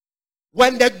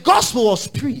 When the gospel was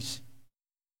preached,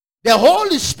 the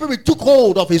Holy Spirit took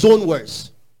hold of his own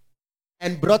words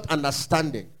and brought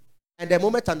understanding. And the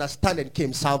moment understanding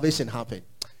came, salvation happened.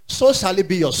 So shall it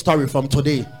be your story from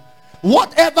today.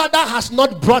 Whatever that has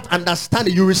not brought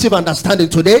understanding, you receive understanding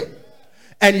today,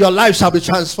 and your life shall be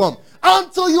transformed.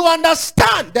 Until you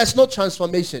understand, there's no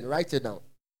transformation. Write it down.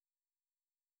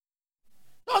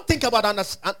 Don't think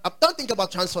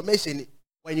about transformation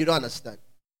when you don't understand.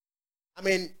 I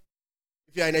mean,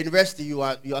 if you're in a university, you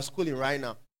are schooling right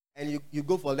now, and you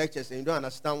go for lectures and you don't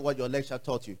understand what your lecturer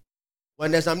taught you.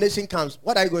 When the examination comes,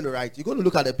 what are you going to write? You're going to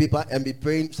look at the paper and be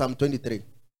praying Psalm 23.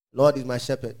 Lord is my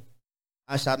shepherd.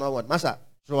 I shall not want. Master,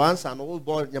 answer no.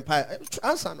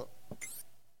 Answer no.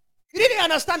 You didn't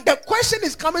understand. The question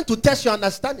is coming to test your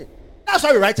understanding. That's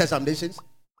why we write examinations.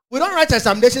 We don't write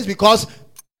examinations because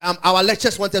our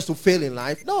lecturers want us to fail in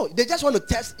life. No, they just want to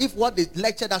test if what the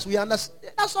lecture does we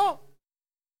understand. That's all.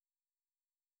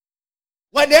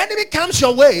 When the enemy comes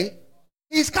your way,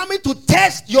 he's coming to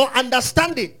test your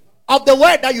understanding of the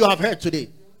word that you have heard today.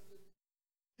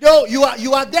 You know,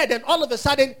 you are there, then all of a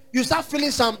sudden you start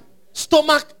feeling some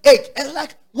stomach ache. And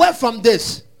like, where from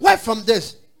this? Where from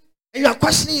this? And you are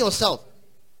questioning yourself.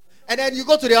 And then you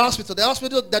go to the hospital.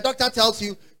 The doctor tells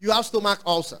you you have stomach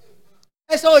ulcer.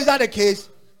 And so is that the case?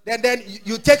 Then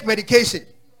you take medication.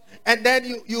 And then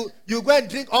you go and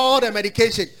drink all the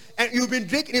medication. And you've been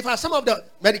drinking. In fact, some of the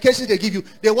medications they give you,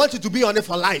 they want you to be on it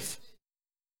for life.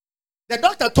 The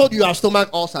doctor told you have stomach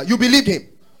ulcer. You believed him.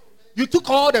 You took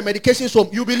all the medications home.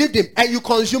 You believed him. And you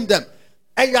consumed them.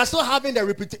 And you are still having the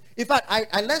repetition. In fact,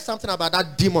 I learned something about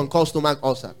that demon called stomach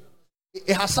ulcer.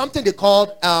 It has something they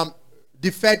call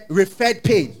referred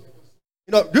pain.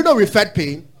 You know, do you know referred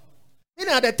pain? You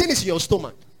know, the thing is in your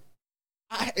stomach.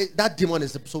 That demon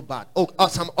is so bad. Oh,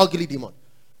 some ugly demon.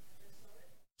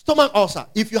 Stomach ulcer.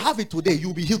 If you have it today,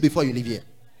 you'll be healed before you leave here.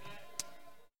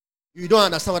 You don't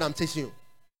understand what I'm teaching you.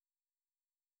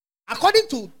 According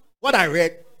to what I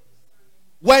read,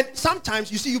 when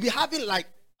sometimes you see you'll be having like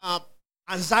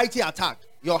anxiety attack,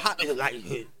 your heart is like,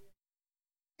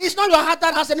 it's not your heart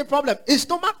that has any problem. It's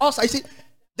stomach ulcer. You see,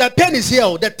 the pain is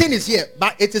here, the thing is here,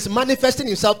 but it is manifesting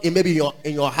itself in maybe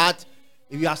in your heart.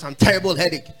 If you have some terrible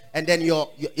headache, and then your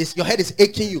head is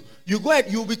aching you, you go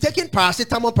and you'll be taking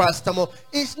paracetamol.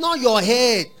 It's not your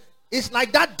head. It's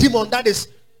like that demon that is,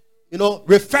 you know,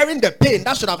 referring the pain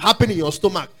that should have happened in your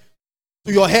stomach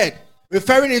to your head,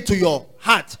 referring it to your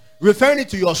heart, referring it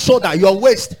to your shoulder, your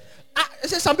waist. I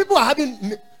say some people are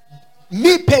having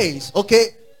knee pains. Okay,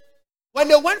 when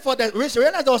they went for the research, they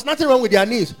realized there was nothing wrong with their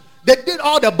knees. They did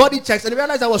all the body checks and they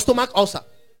realized there was stomach ulcer.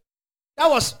 That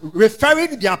was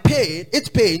referring their pain, its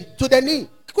pain, to the knee.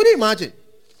 Could you imagine?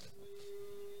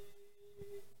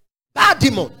 That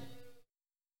demon.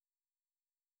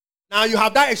 Now you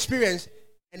have that experience,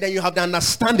 and then you have the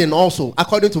understanding also,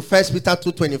 according to 1 Peter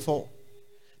 2:24,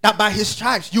 that by his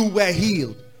stripes you were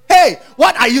healed. Hey,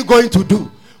 what are you going to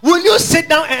do? Will you sit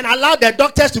down and allow the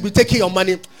doctors to be taking your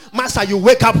money? Master, you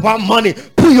wake up one morning,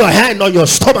 put your hand on your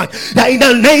stomach, that in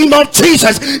the name of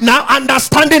Jesus, now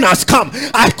understanding has come.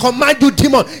 I command you,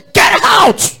 demon, get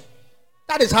out.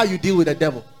 That is how you deal with the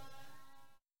devil.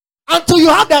 Until you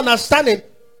have the understanding,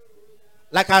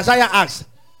 like Isaiah asked,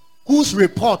 whose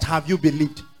report have you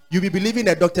believed? You'll be believing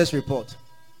the doctor's report.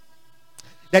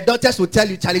 The doctors will tell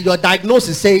you, Charlie, your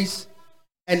diagnosis says,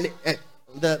 and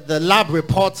the lab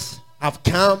reports have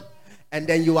come, and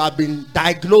then you have been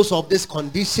diagnosed of this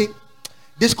condition.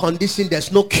 This condition,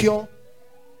 there's no cure.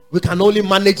 We can only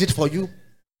manage it for you.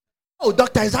 Oh,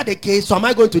 doctor, is that the case? So am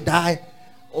I going to die?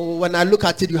 Oh, when I look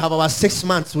at it, you have about 6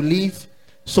 months to live.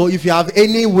 So if you have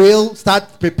any will,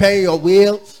 start preparing your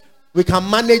will. We can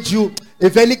manage you.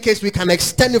 If any case, we can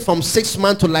extend it from 6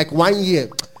 months to like 1 year.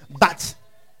 But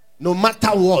no matter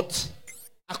what,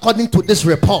 according to this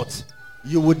report,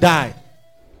 you will die.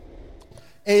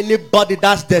 Anybody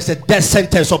there's a death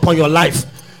sentence upon your life,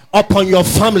 upon your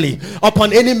family,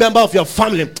 upon any member of your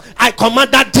family, I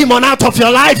command that demon out of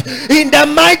your life in the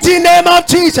mighty name of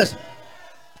Jesus.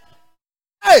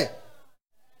 Hey,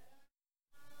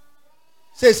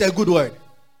 say it's a good word.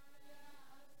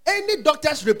 Any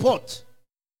doctor's report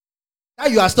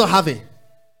that you are still having,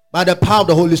 by the power of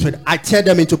the Holy Spirit, I tear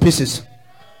them into pieces.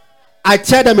 I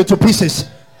tear them into pieces.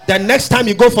 The next time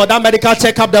you go for that medical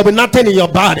checkup, there'll be nothing in your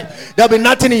body. There'll be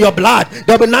nothing in your blood.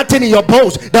 There'll be nothing in your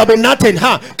bones. There'll be nothing.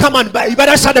 Come on, you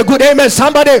better shout a good amen,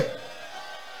 somebody.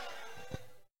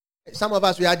 Some of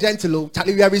us, we are gentle.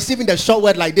 Charlie, we are receiving the short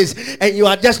word like this, and you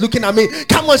are just looking at me.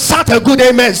 Come on, shout a good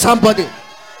amen, somebody.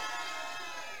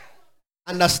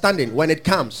 Understanding, when it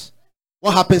comes,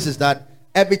 what happens is that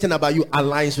everything about you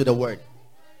aligns with the word.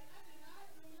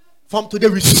 From today,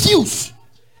 refuse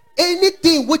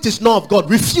anything which is not of God.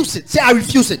 Refuse it. Say, I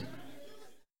refuse it.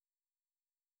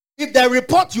 If the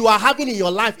report you are having in your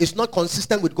life is not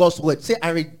consistent with God's word, say,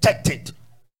 I reject it.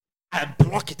 I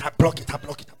block it. I block it. I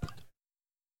block it. I block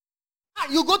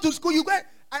it. You go to school, you go.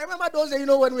 I remember those days,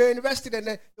 when we were invested, and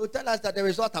they would tell us that the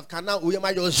result of Canal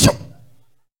Uyema just show.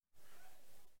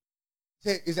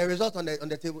 Say, is the result on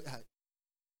the table?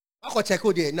 I'll check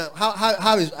now.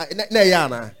 How is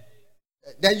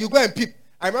then you go and peep.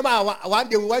 I remember one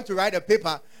day we went to write a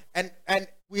paper, and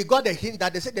we got the hint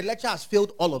that they said the lecture has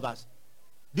failed all of us.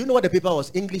 Do you know what the paper was?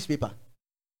 English paper.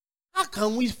 How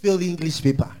can we fail English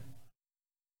paper?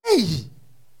 Hey!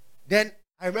 Then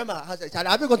I remember I said, Charlie,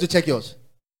 have you gone to check yours?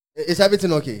 Is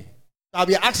everything okay? I'll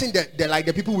be asking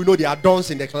the people we know they are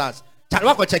dons in the class. Charlie,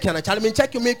 what check you? Charlie, me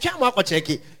check you. Me can't what check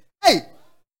it. Hey,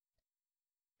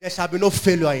 there shall be no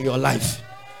failure in your life.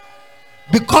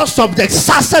 Because of the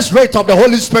success rate of the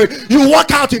Holy Spirit, you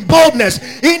walk out in boldness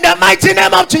in the mighty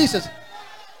name of Jesus.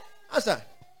 Answer.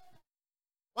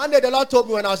 One day the Lord told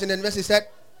me when I was in the university, he said,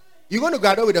 you're going to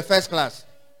graduate with the first class.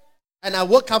 And I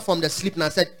woke up from the sleep and I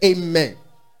said, amen.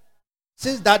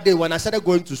 Since that day when I started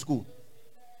going to school,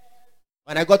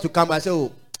 when I got to camp, I said,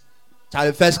 oh,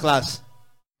 Charlie, first class.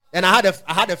 Then I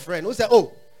had a friend who said,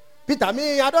 oh, Peter,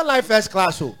 I don't like first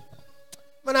class. So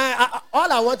when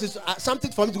all I want is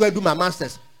something for me to go and do my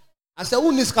masters. I said,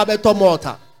 who needs Cabeto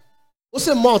Malta? Who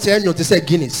say Malta and you to say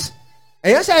Guinness?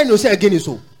 And yes, I know say Guinness.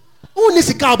 Who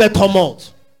needs Cabeto Malta?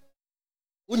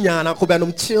 Unyana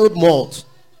kubenum chilled malt.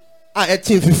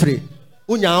 1853.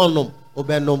 Unyanom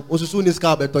obenom. Osusu needs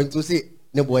Cabeto into say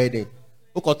Neboede.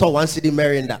 Who got 1 city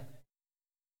Merinda.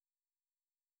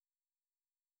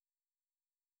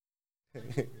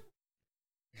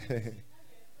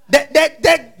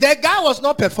 The guy was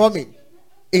not performing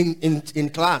in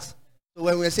class. So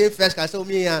when we say first class, so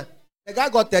the guy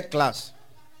got third class.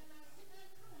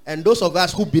 And those of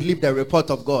us who believe the report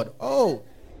of God, oh,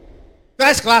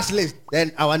 first class list,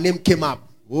 then our name came up.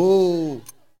 Oh,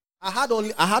 I had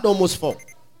almost 4.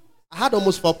 I had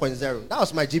almost 4.0. That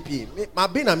was my GPA. My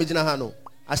being a Hano.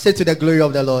 I said to the glory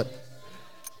of the Lord.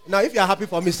 Now, if you are happy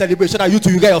for me, celebrate so that you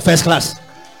too you get your first class.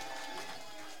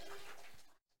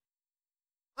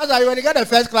 When you get the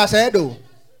first class ahead,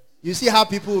 you see how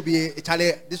people will be.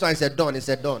 Charlie, this one is a dawn. It's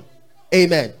a dawn.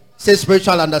 Amen. Say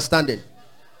spiritual understanding.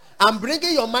 I'm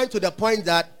bringing your mind to the point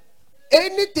that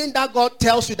anything that God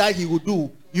tells you that He will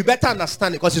do, you better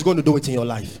understand it because He's going to do it in your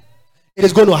life. It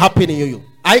is going to happen in you.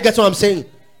 Are you getting what I'm saying?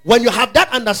 When you have that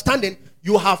understanding,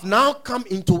 you have now come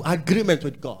into agreement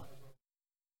with God.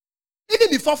 Even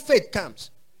before faith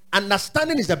comes,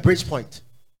 understanding is the bridge point.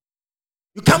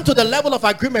 You come to the level of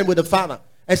agreement with the Father.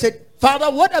 I said, Father,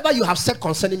 whatever you have said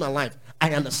concerning my life,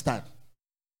 I understand.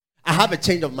 I have a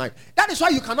change of mind. That is why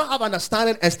you cannot have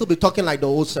understanding and still be talking like the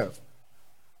old self.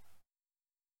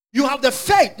 You have the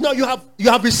faith. No, you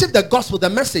have received the gospel, the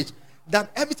message that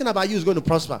everything about you is going to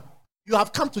prosper. You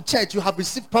have come to church. You have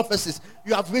received prophecies.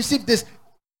 You have received this.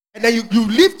 And then you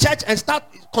leave church and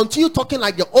continue talking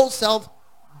like the old self.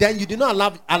 Then you do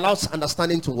not allow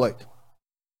understanding to work.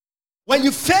 When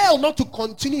you fail not to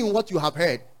continue in what you have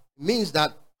heard, means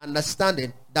that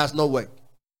understanding does not work.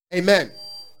 Amen.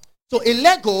 So a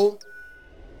Lego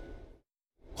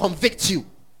convicts you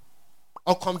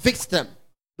or convicts them,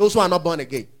 those who are not born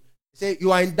again. Say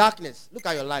you are in darkness. Look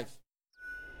at your life.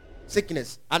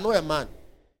 Sickness. I know a man.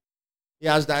 He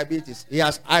has diabetes. He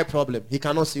has eye problem. He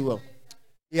cannot see well.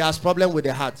 He has problem with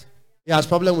the heart. He has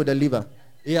problem with the liver.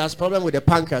 He has problem with the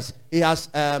pancreas. He has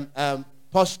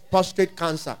prostate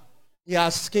cancer. He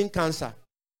has skin cancer.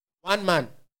 One man.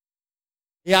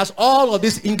 He has all of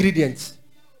these ingredients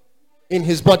in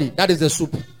his body. That is the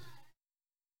soup. You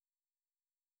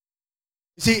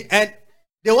see, and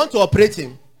they want to operate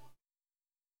him.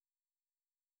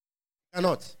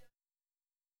 Cannot.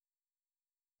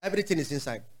 Everything is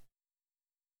inside.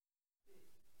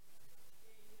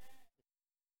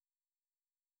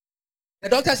 The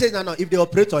doctor says, no, if they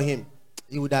operate on him,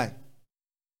 he will die.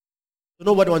 So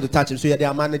nobody want to touch him, so they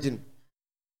are managing.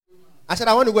 I said,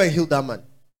 I want to go and heal that man.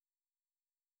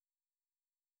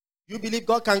 You believe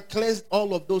God can cleanse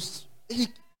all of those?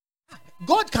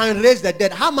 God can raise the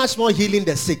dead. How much more healing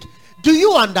the sick? Do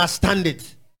you understand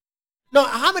it? No,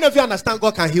 how many of you understand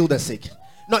God can heal the sick?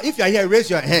 No, if you are here, raise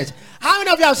your hands. How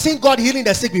many of you have seen God healing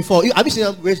the sick before? Have you seen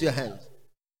them? Raise your hands.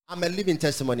 I'm a living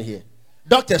testimony here.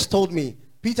 Doctors told me,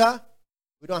 Peter,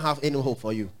 we don't have any hope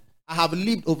for you. I have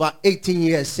lived over 18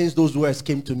 years since those words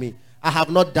came to me. I have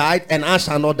not died and I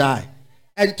shall not die.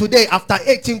 And today, after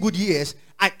 18 good years,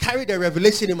 I carry the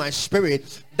revelation in my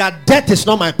spirit that death is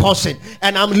not my portion.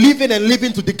 And I'm living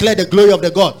to declare the glory of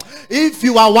the God. If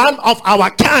you are one of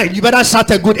our kind, you better shout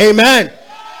a good amen.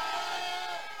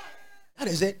 That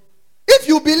is it. If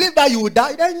you believe that you will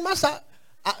die, then Master,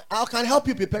 I can help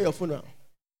you prepare your funeral.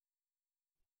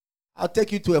 I'll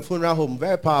take you to a funeral home.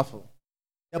 Very powerful.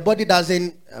 The body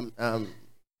doesn't,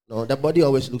 no, the body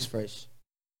always looks fresh.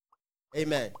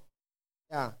 Amen.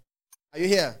 Yeah. Are you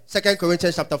here? 2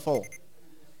 Corinthians chapter 4.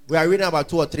 We are reading about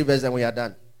 2 or 3 verses and we are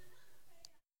done.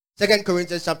 2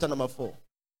 Corinthians chapter number 4.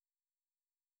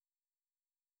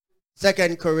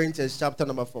 2 Corinthians chapter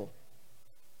number 4.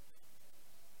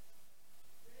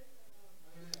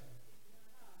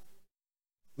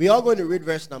 We are going to read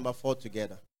verse number 4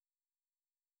 together.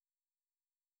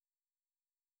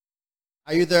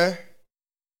 Are you there?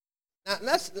 Now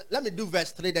let me do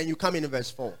verse 3, then you come in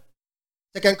verse 4.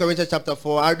 2 Corinthians chapter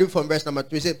 4, I'll do from verse number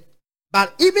 3. Say,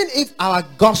 but even if our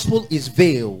gospel is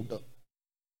veiled,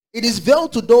 it is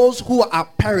veiled to those who are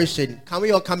perishing. Can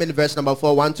we all come in verse number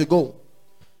 4? 1 to go.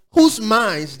 Whose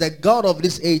minds the God of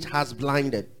this age has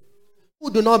blinded,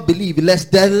 who do not believe,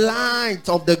 lest the light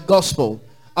of the gospel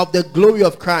of the glory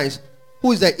of Christ,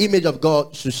 who is the image of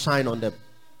God, should shine on them.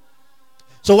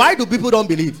 So why do people don't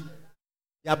believe?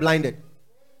 They are blinded.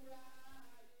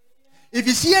 If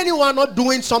you see anyone not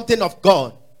doing something of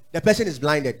God, the person is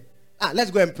blinded. Let's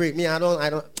go and pray. Me, I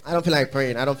don't feel like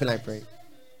praying. I don't feel like praying.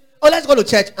 Oh, let's go to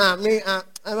church.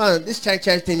 This church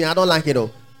thing, I don't like it.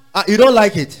 You don't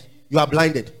like it. You are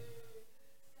blinded.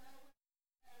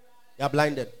 You are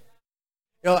blinded.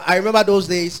 I remember those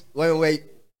days when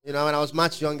when I was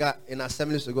much younger in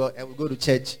assemblies to go and we go to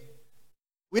church.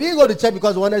 We didn't go to church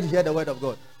because we wanted to hear the word of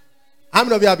God. How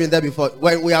many of you have been there before?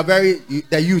 When we are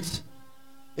the youth.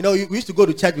 We used to go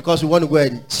to church because we want to go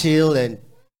and chill and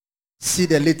see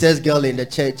the latest girl in the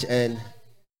church and,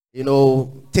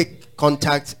 take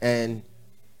contact and,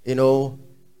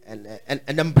 and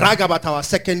then brag about our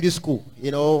secondary school,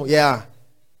 yeah.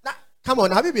 Now, come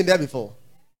on, have you been there before?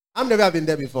 I've never been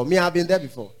there before. Me, I've been there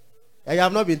before. Yeah, you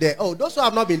have not been there. Oh, those who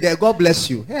have not been there, God bless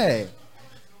you. Hey,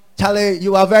 Charlie,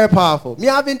 you are very powerful. Me,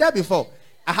 I've been there before.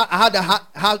 If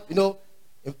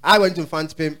I went to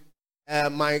Fanspim,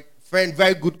 my friend,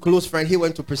 very good close friend, he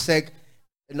went to Preseg.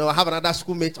 I have another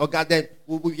schoolmate. Or God, then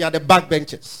we are the back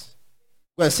benches.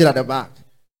 Go and sit at the back.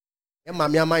 And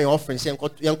my offering say,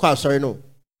 sorry, no.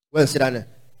 Go and sit down there.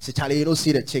 Say, Charlie, you don't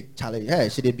see the chick, Charlie. Hey,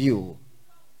 she debut.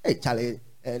 Hey, Charlie,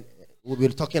 and we'll be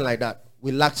talking like that.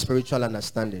 We lack spiritual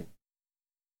understanding.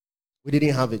 We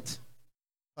didn't have it.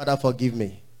 Father, forgive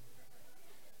me.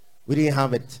 We didn't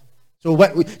have it. So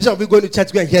we're going to church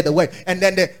to go and hear the word, and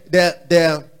then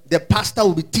the pastor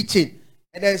will be teaching,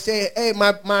 and then say, "Hey,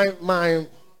 my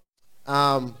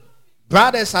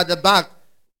brothers at the back.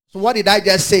 So what did I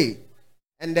just say?"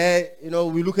 And then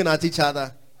we're looking at each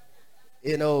other.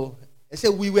 They say,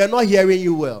 "We were not hearing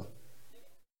you well."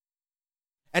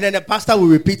 And then the pastor will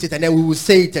repeat it, and then we will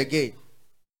say it again.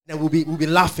 Then we'll be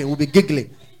laughing, we'll be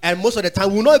giggling, and most of the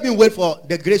time we'll not even wait for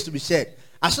the grace to be shared.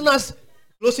 As soon as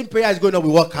closing prayer is going on, we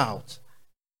walk out.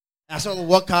 As soon as we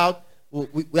walk out,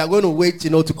 we are going to wait,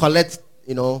 to collect,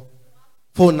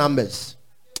 phone numbers.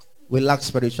 We lack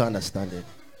spiritual understanding.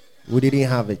 We didn't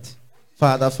have it.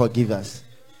 Father, forgive us.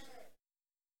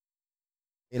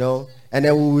 And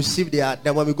then we receive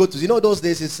then when we go to, those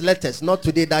days it's letters. Not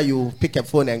today that you pick a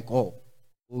phone and call.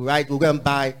 We write, we go and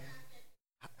buy.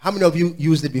 How many of you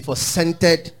used it before?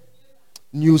 Scented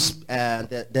news,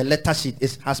 the letter sheet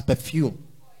has perfume.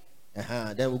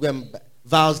 Then we go and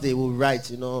vows they will write,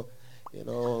 then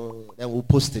we'll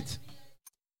post it.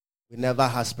 We never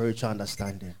had spiritual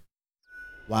understanding.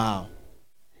 Wow.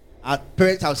 Our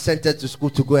parents have sent us to school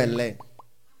to go and learn.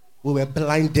 We were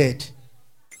blinded.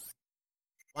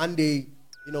 One day,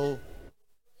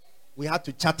 we had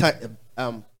to charter.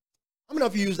 How many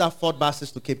of you used that Ford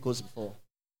buses to Cape Coast before?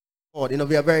 Ford,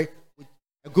 we are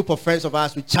a group of friends of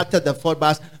ours. We chartered the Ford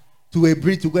bus to a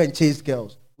bridge to go and chase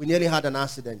girls. We nearly had an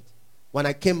accident. When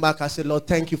I came back, I said, "Lord,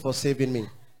 thank you for saving me."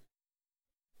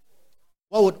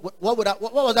 What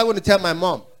was I going to tell my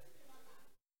mom?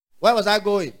 Where was I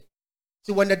going?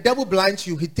 See, when the devil blinds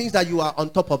you, he thinks that you are on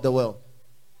top of the world.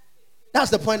 That's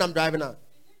the point I'm driving at.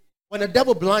 When the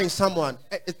devil blinds someone,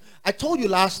 I told you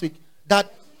last week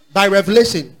that by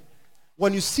revelation,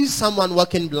 when you see someone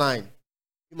walking blind,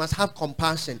 you must have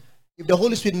compassion. If the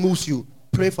Holy Spirit moves you,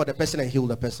 pray for the person and heal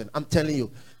the person. I'm telling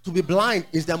you, to be blind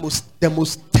is the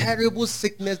most terrible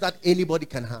sickness that anybody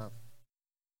can have.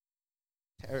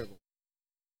 Terrible.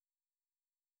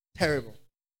 Terrible.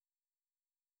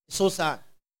 It's so sad.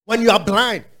 When you are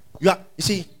blind, you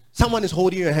see, someone is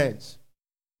holding your hands,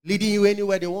 leading you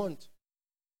anywhere they want.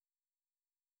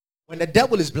 When the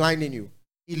devil is blinding you,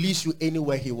 he leads you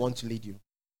anywhere he wants to lead you.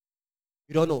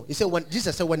 You don't know.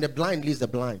 Jesus said, when the blind leads the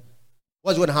blind,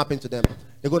 what's going to happen to them?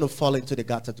 They're going to fall into the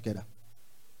gutter together.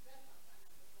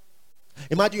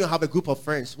 Imagine you have a group of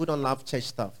friends who don't love church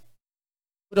stuff,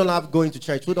 who don't love going to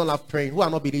church, who don't love praying, who are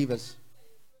not believers.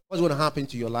 What's going to happen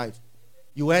to your life?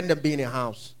 You end up being in a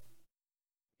house.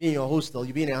 In your hostel,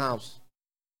 you be in a house.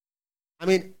 I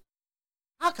mean,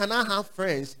 how can I have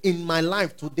friends in my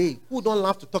life today who don't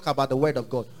love to talk about the word of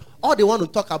God? All they want to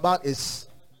talk about is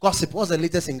gossip. What's the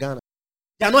latest in Ghana?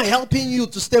 They are not helping you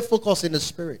to stay focused in the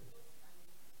spirit.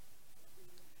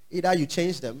 Either you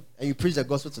change them and you preach the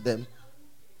gospel to them,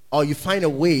 or you find a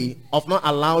way of not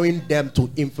allowing them to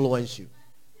influence you.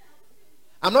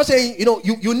 I'm not saying,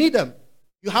 you need them.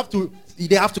 They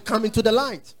have to come into the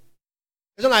light.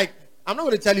 It's not like, I'm not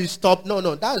going to tell you stop. No,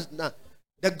 that's not.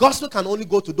 The gospel can only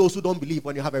go to those who don't believe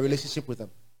when you have a relationship with them.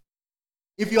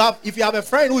 If you have a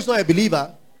friend who is not a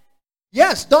believer,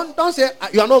 yes, don't say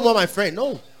you are no more my friend.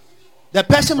 No. The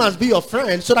person must be your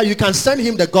friend so that you can send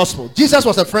him the gospel. Jesus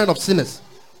was a friend of sinners.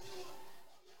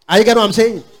 Are you getting what I'm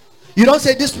saying? You don't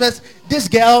say this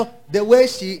girl, the way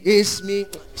she is,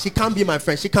 she can't be my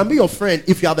friend. She can be your friend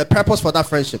if you have a purpose for that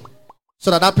friendship,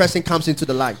 so that person comes into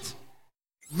the light.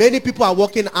 Many people are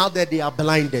walking out there, they are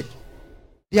blinded.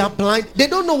 They are blind. They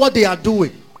don't know what they are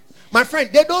doing. My friend,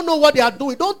 they don't know what they are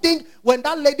doing. Don't think when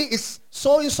that lady is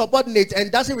so insubordinate and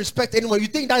doesn't respect anyone, you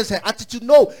think that is her attitude.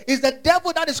 No, it's the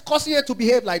devil that is causing her to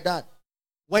behave like that.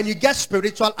 When you get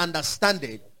spiritual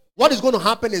understanding, what is going to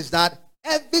happen is that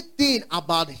everything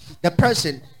about the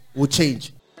person will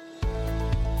change.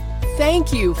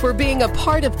 Thank you for being a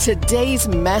part of today's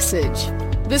message.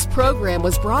 This program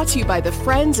was brought to you by the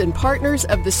friends and partners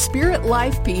of the Spirit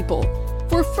Life People.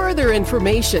 For further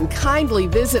information, kindly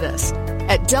visit us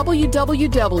at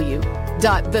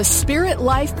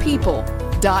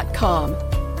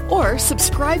www.thespiritlifepeople.com or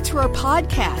subscribe to our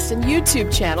podcast and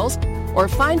YouTube channels, or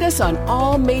find us on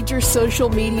all major social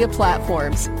media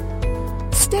platforms.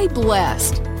 Stay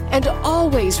blessed, and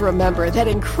always remember that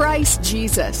in Christ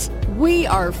Jesus, we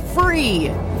are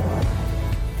free.